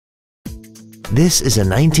This is a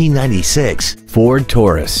 1996 Ford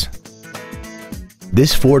Taurus.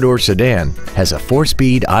 This four-door sedan has a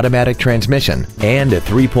 4-speed automatic transmission and a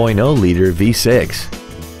 3.0-liter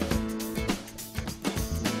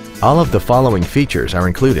V6. All of the following features are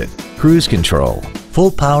included: cruise control,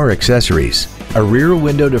 full power accessories, a rear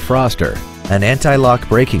window defroster, an anti-lock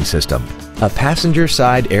braking system, a passenger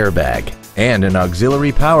side airbag, and an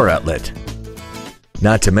auxiliary power outlet.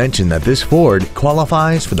 Not to mention that this Ford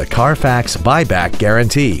qualifies for the Carfax buyback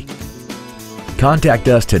guarantee. Contact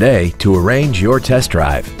us today to arrange your test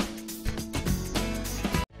drive.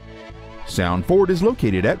 Sound Ford is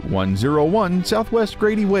located at 101 Southwest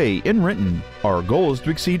Grady Way in Renton. Our goal is to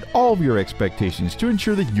exceed all of your expectations to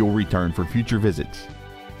ensure that you'll return for future visits.